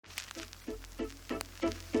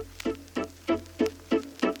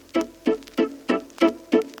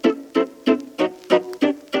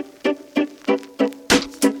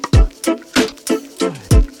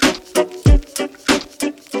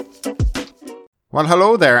Well,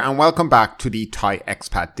 hello there and welcome back to the Thai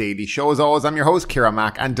Expat Daily Show. As always, I'm your host, Kira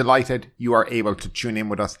Mack, and delighted you are able to tune in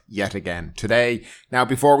with us yet again today. Now,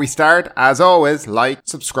 before we start, as always, like,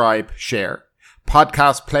 subscribe, share.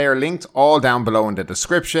 Podcast player links all down below in the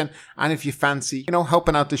description. And if you fancy,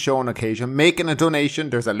 helping out the show on occasion, making a donation,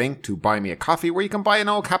 there's a link to buy me a coffee where you can buy an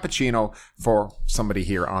old cappuccino for somebody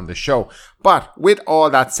here on the show. But with all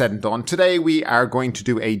that said and done, today we are going to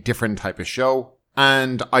do a different type of show.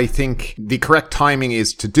 And I think the correct timing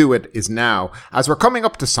is to do it is now. As we're coming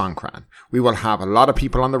up to Songkran, we will have a lot of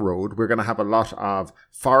people on the road. We're going to have a lot of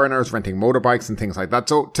foreigners renting motorbikes and things like that.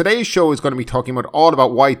 So today's show is going to be talking all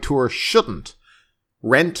about why tourists shouldn't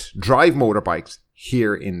drive motorbikes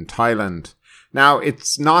here in Thailand. Now,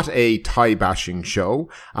 it's not a Thai bashing show.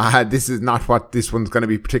 This is not what this one's going to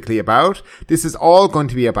be particularly about. This is all going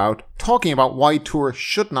to be about talking about why tourists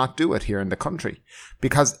should not do it here in the country,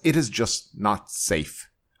 because it is just not safe.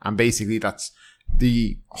 And basically that's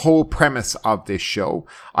the whole premise of this show.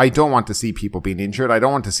 I don't want to see people being injured. I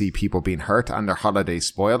don't want to see people being hurt and their holidays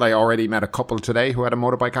spoiled. I already met a couple today who had a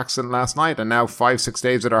motorbike accident last night, and now 5-6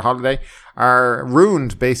 days of their holiday are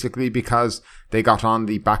ruined basically because they got on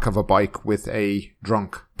the back of a bike with a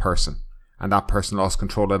drunk person. And that person lost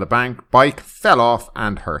control of the bike, fell off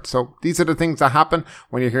and hurt. So these are the things that happen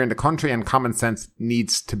when you're here in the country, and common sense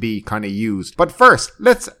needs to be kind of used. But first,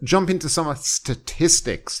 let's jump into some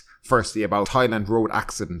statistics firstly about Thailand road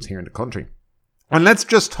accidents here in the country. And let's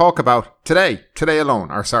just talk about yesterday,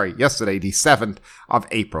 the 7th of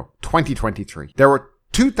April, 2023. There were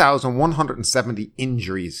 2,170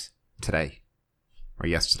 injuries today. Or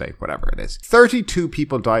yesterday, whatever it is. 32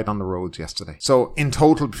 people died on the roads yesterday. So in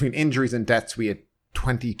total, between injuries and deaths, we had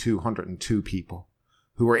 2,202 people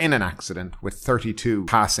who were in an accident, with 32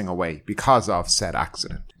 passing away because of said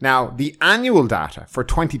accident. Now, the annual data for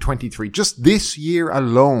 2023, just this year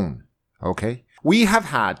alone, okay, we have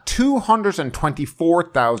had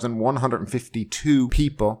 224,152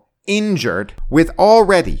 people injured, with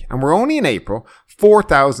already, and we're only in April,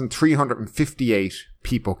 4,358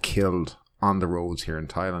 people killed on the roads here in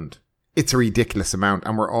Thailand. It's a ridiculous amount,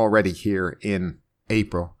 and we're already here in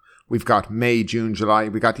April. We've got May, June, July.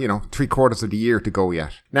 We got, 3/4 of the year to go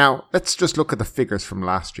yet. Now, let's just look at the figures from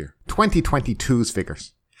last year. 2022's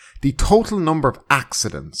figures. The total number of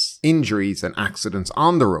accidents, injuries and accidents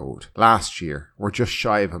on the road last year were just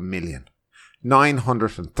shy of 1 million.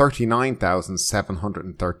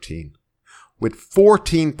 939,713. With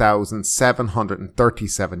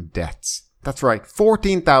 14,737 deaths. That's right,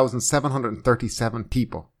 14,737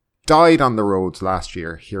 people died on the roads last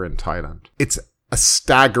year here in Thailand. It's a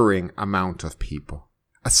staggering amount of people.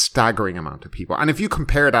 A staggering amount of people. And if you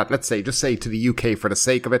compare that, just say to the UK for the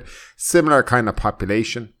sake of it, similar kind of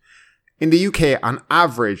population. In the UK, on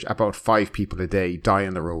average, about 5 people a day die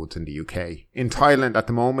on the roads in the UK. In Thailand, at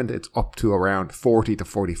the moment, it's up to around 40 to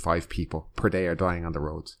 45 people per day are dying on the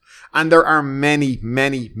roads. And there are many,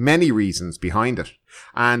 many, many reasons behind it.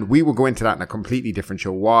 And we will go into that in a completely different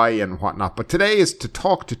show, why and whatnot. But today is to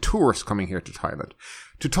talk to tourists coming here to Thailand,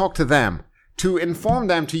 to talk to them, to inform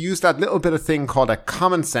them to use that little bit of thing called a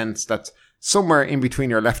common sense that's somewhere in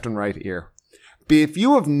between your left and right ear. If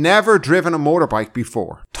you have never driven a motorbike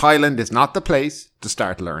before, Thailand is not the place to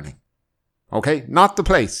start learning. Okay? Not the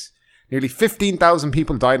place. Nearly 15,000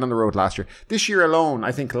 people died on the road last year. This year alone,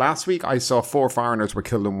 I think last week, I saw 4 foreigners were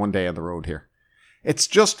killed in one day on the road here. It's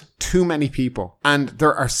just too many people. And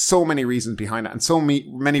there are so many reasons behind it, and so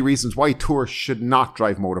many reasons why tourists should not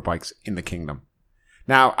drive motorbikes in the kingdom.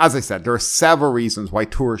 Now, as I said, there are several reasons why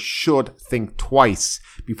tourists should think twice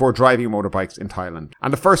before driving motorbikes in Thailand.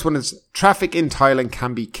 And the first one is traffic in Thailand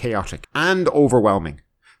can be chaotic and overwhelming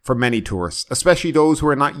for many tourists, especially those who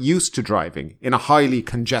are not used to driving in a highly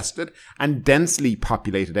congested and densely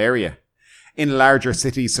populated area. In larger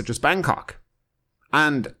cities such as Bangkok,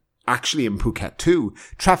 and actually in Phuket too,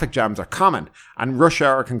 traffic jams are common and rush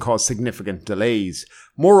hour can cause significant delays.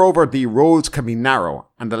 Moreover, the roads can be narrow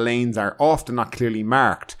and the lanes are often not clearly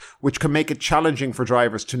marked, which can make it challenging for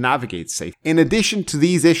drivers to navigate safely. In addition to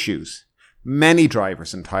these issues, many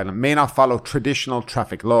drivers in Thailand may not follow traditional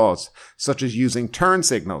traffic laws, such as using turn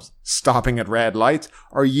signals, stopping at red lights,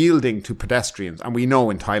 or yielding to pedestrians. And we know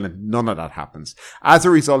in Thailand, none of that happens. As a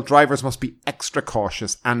result, drivers must be extra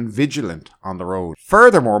cautious and vigilant on the road.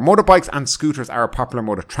 Furthermore, motorbikes and scooters are a popular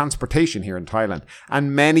mode of transportation here in Thailand,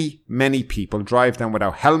 and many, many people drive them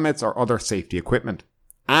without helmets or other safety equipment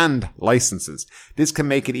and licenses. This can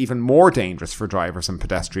make it even more dangerous for drivers and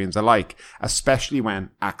pedestrians alike, especially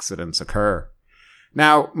when accidents occur.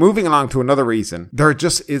 Now, moving along to another reason, there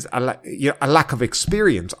just is a lack of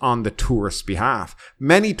experience on the tourist's behalf.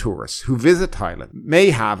 Many tourists who visit Thailand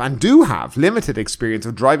may have and do have limited experience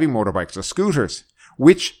of driving motorbikes or scooters,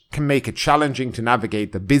 which can make it challenging to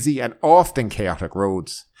navigate the busy and often chaotic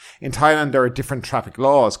roads. In Thailand, there are different traffic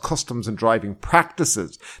laws, customs and driving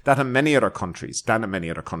practices than in many other countries.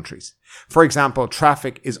 For example,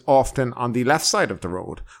 traffic is often on the left side of the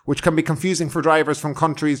road, which can be confusing for drivers from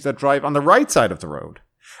countries that drive on the right side of the road.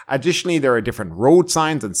 Additionally, there are different road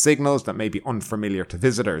signs and signals that may be unfamiliar to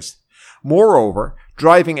visitors. Moreover,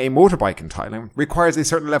 driving a motorbike in Thailand requires a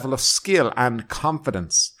certain level of skill and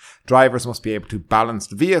confidence. Drivers must be able to balance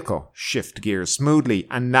the vehicle, shift gears smoothly,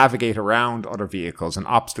 and navigate around other vehicles and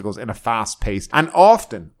obstacles in a fast-paced and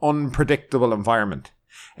often unpredictable environment.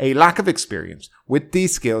 A lack of experience with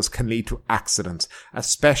these skills can lead to accidents,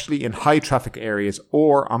 especially in high-traffic areas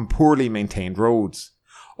or on poorly maintained roads.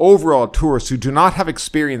 Overall, tourists who do not have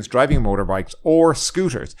experience driving motorbikes or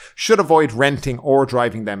scooters should avoid renting or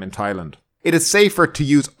driving them in Thailand. It is safer to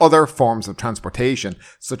use other forms of transportation,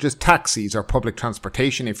 such as taxis or public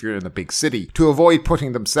transportation if you're in a big city, to avoid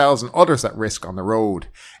putting themselves and others at risk on the road.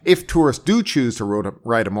 If tourists do choose to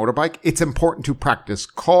ride a motorbike, it's important to practice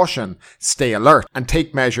caution, stay alert, and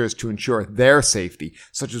take measures to ensure their safety,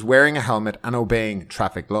 such as wearing a helmet and obeying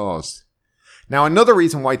traffic laws. Now, another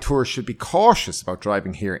reason why tourists should be cautious about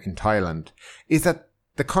driving here in Thailand is that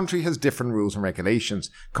the country has different rules and regulations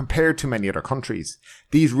compared to many other countries.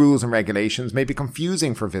 These rules and regulations may be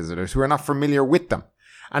confusing for visitors who are not familiar with them,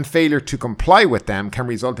 and failure to comply with them can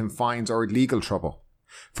result in fines or legal trouble.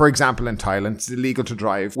 For example, in Thailand, it's illegal to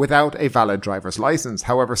drive without a valid driver's license.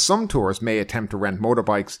 However, some tourists may attempt to rent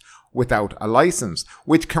motorbikes without a license,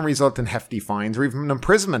 which can result in hefty fines or even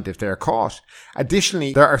imprisonment if they are caught.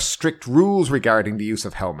 Additionally, there are strict rules regarding the use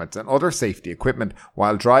of helmets and other safety equipment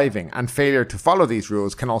while driving, and failure to follow these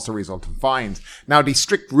rules can also result in fines. Now, these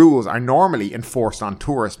strict rules are normally enforced on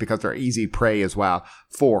tourists because they're easy prey as well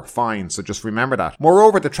for fines, so just remember that.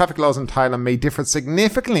 Moreover, the traffic laws in Thailand may differ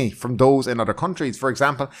significantly from those in other countries. For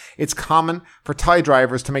example, it's common for Thai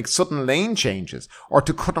drivers to make sudden lane changes or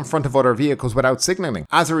to cut in front of other vehicles without signalling.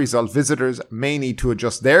 As a result, visitors may need to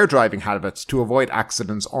adjust their driving habits to avoid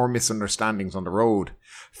accidents or misunderstandings on the road.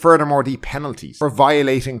 Furthermore, the penalties for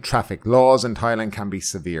violating traffic laws in Thailand can be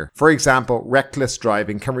severe. For example, reckless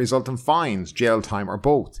driving can result in fines, jail time, or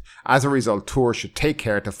both. As a result, tourists should take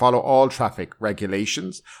care to follow all traffic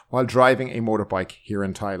regulations while driving a motorbike here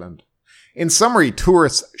in Thailand. In summary,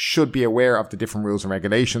 tourists should be aware of the different rules and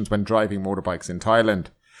regulations when driving motorbikes in Thailand.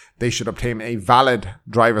 They should obtain a valid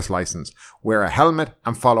driver's license, wear a helmet,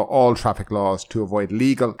 and follow all traffic laws to avoid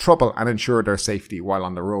legal trouble and ensure their safety while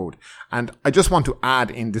on the road. And I just want to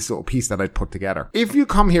add in this little piece that I'd put together. If you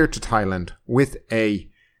come here to Thailand with a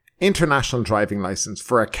international driving license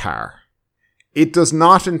for a car, it does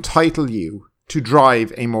not entitle you to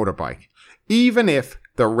drive a motorbike. Even if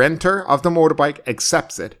the renter of the motorbike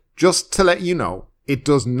accepts it, just to let you know, it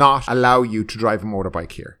does not allow you to drive a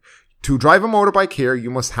motorbike here. To drive a motorbike here, you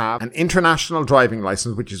must have an international driving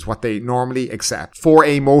license, which is what they normally accept for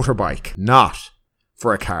a motorbike, not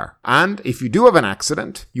for a car. And if you do have an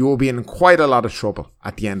accident, you will be in quite a lot of trouble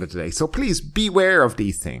at the end of the day. So please beware of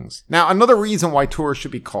these things. Now, another reason why tourists should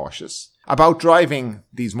be cautious about driving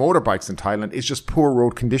these motorbikes in Thailand is just poor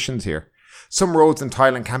road conditions here. Some roads in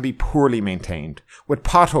Thailand can be poorly maintained, with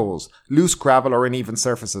potholes, loose gravel or uneven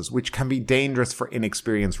surfaces, which can be dangerous for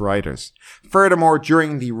inexperienced riders. Furthermore,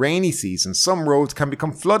 during the rainy season, some roads can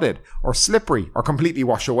become flooded or slippery or completely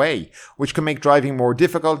wash away, which can make driving more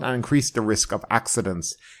difficult and increase the risk of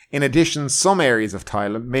accidents. In addition, some areas of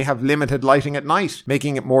Thailand may have limited lighting at night,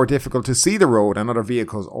 making it more difficult to see the road and other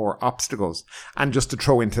vehicles or obstacles. And just to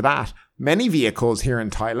throw into that, many vehicles here in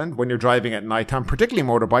Thailand, when you're driving at night time, particularly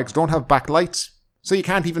motorbikes, don't have backlights. So you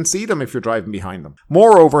can't even see them if you're driving behind them.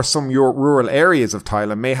 Moreover, some rural areas of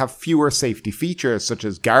Thailand may have fewer safety features such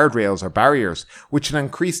as guardrails or barriers, which can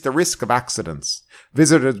increase the risk of accidents.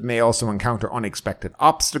 Visitors may also encounter unexpected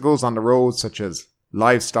obstacles on the road such as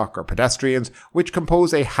livestock or pedestrians, which can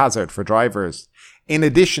pose a hazard for drivers. In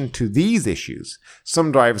addition to these issues,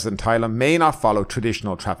 some drivers in Thailand may not follow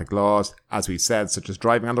traditional traffic laws, as we've said, such as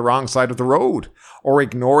driving on the wrong side of the road or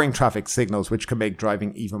ignoring traffic signals, which can make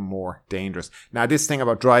driving even more dangerous. Now, this thing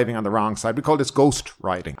about driving on the wrong side, we call this ghost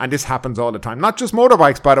riding, and this happens all the time. Not just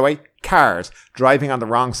motorbikes, by the way, cars driving on the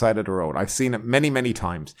wrong side of the road. I've seen it many, many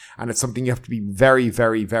times, and it's something you have to be very,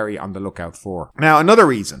 very, very on the lookout for. Now, another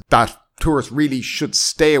reason that tourists really should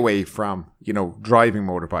stay away from, driving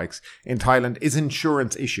motorbikes in Thailand is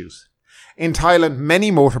insurance issues. In Thailand,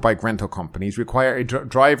 many motorbike rental companies require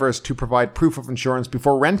drivers to provide proof of insurance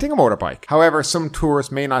before renting a motorbike. However, some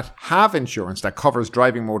tourists may not have insurance that covers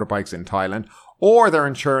driving motorbikes in Thailand, or their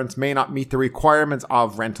insurance may not meet the requirements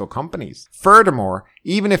of rental companies. Furthermore,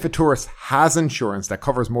 even if a tourist has insurance that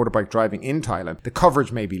covers motorbike driving in Thailand, the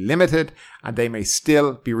coverage may be limited and they may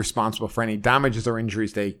still be responsible for any damages or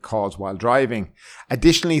injuries they cause while driving.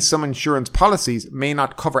 Additionally, some insurance policies may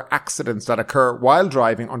not cover accidents that occur while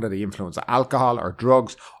driving under the influence of alcohol or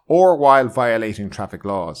drugs or while violating traffic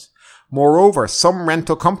laws. Moreover, some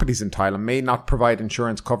rental companies in Thailand may not provide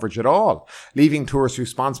insurance coverage at all, leaving tourists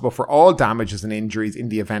responsible for all damages and injuries in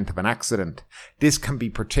the event of an accident. This can be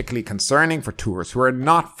particularly concerning for tourists who are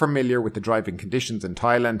not familiar with the driving conditions in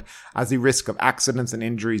Thailand, as the risk of accidents and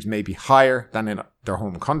injuries may be higher than in their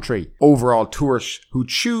home country. Overall, tourists who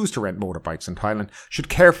choose to rent motorbikes in Thailand should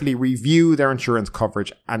carefully review their insurance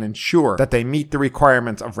coverage and ensure that they meet the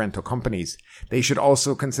requirements of rental companies. They should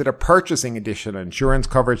also consider purchasing additional insurance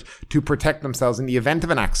coverage to protect themselves in the event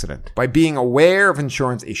of an accident. By being aware of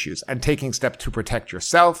insurance issues and taking steps to protect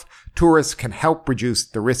yourself, tourists can help reduce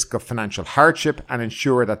the risk of financial hardship and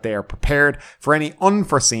ensure that they are prepared for any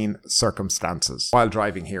unforeseen circumstances while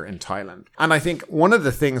driving here in Thailand. And I think one of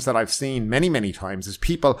the things that I've seen many times is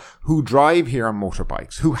people who drive here on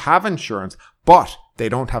motorbikes, who have insurance, but they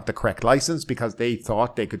don't have the correct license because they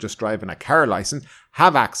thought they could just drive in a car license,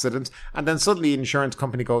 have accidents, and then suddenly the insurance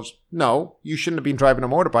company goes, no, you shouldn't have been driving a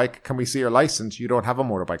motorbike. Can we see your license? You don't have a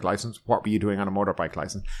motorbike license. What were you doing on a motorbike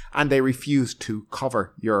license? And they refuse to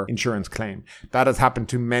cover your insurance claim. That has happened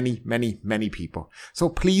to many people. So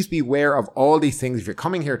please be aware of all these things. If you're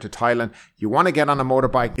coming here to Thailand, you want to get on a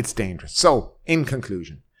motorbike, it's dangerous. So, in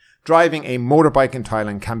conclusion, driving a motorbike in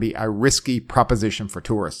Thailand can be a risky proposition for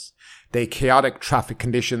tourists. The chaotic traffic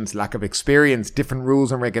conditions, lack of experience, different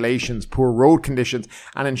rules and regulations, poor road conditions,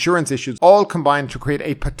 and insurance issues all combine to create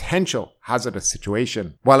a potential hazardous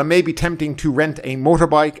situation. While it may be tempting to rent a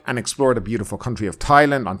motorbike and explore the beautiful country of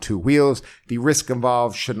Thailand on two wheels, the risk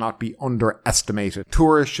involved should not be underestimated.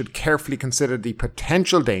 Tourists should carefully consider the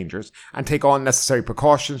potential dangers and take all necessary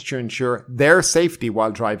precautions to ensure their safety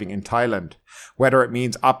while driving in Thailand. Whether it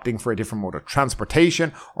means opting for a different mode of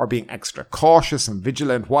transportation or being extra cautious and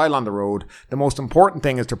vigilant while on the road, the most important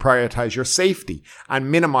thing is to prioritize your safety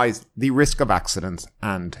and minimize the risk of accidents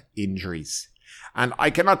and injuries. And I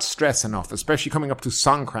cannot stress enough, especially coming up to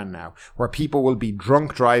Songkran now, where people will be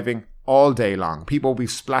drunk driving all day long. People will be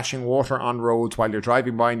splashing water on roads while you're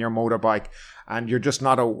driving by on your motorbike, and you're just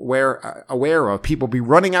not aware of. People be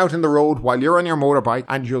running out in the road while you're on your motorbike,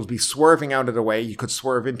 and you'll be swerving out of the way. You could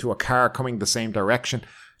swerve into a car coming the same direction.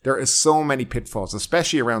 There is so many pitfalls,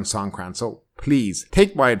 especially around Songkran. So please,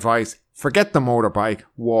 take my advice. Forget the motorbike.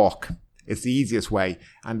 Walk. It's the easiest way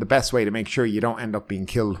and the best way to make sure you don't end up being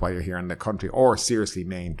killed while you're here in the country or seriously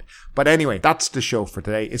maimed. But anyway, that's the show for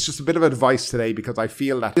today. It's just a bit of advice today because I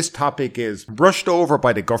feel that this topic is brushed over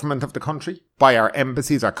by the government of the country, by our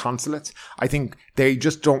embassies, our consulates. I think they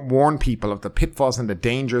just don't warn people of the pitfalls and the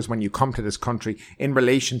dangers when you come to this country in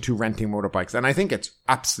relation to renting motorbikes. And I think it's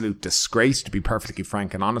absolute disgrace, to be perfectly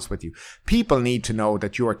frank and honest with you. People need to know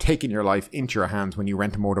that you are taking your life into your hands when you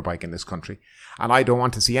rent a motorbike in this country. And I don't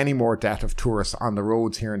want to see any more death of tourists on the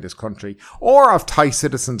roads here in this country, or of Thai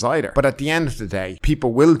citizens either. But at the end of the day,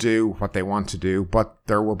 people will do what they want to do, but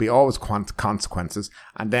there will be always consequences.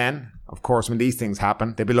 And then, of course, when these things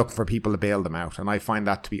happen, they'll be looking for people to bail them out. And I find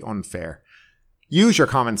that to be unfair. Use your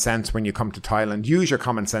common sense when you come to Thailand. Use your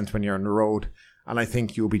common sense when you're on the road. And I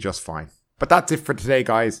think you'll be just fine. But that's it for today,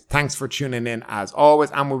 guys. Thanks for tuning in as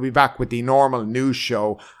always. And we'll be back with the normal news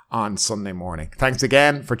show on Sunday morning. Thanks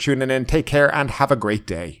again for tuning in. Take care and have a great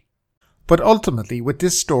day. But ultimately, with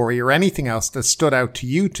this story or anything else that stood out to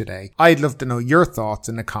you today, I'd love to know your thoughts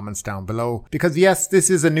in the comments down below. Because yes, this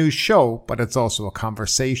is a news show, but it's also a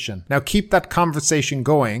conversation. Now keep that conversation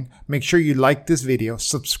going. Make sure you like this video,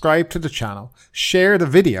 subscribe to the channel, share the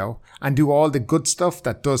video, and do all the good stuff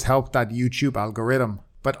that does help that YouTube algorithm.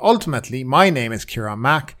 But ultimately, my name is Kieran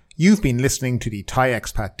Mack. You've been listening to the Thai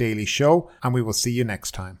Expat Daily Show, and we will see you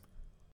next time.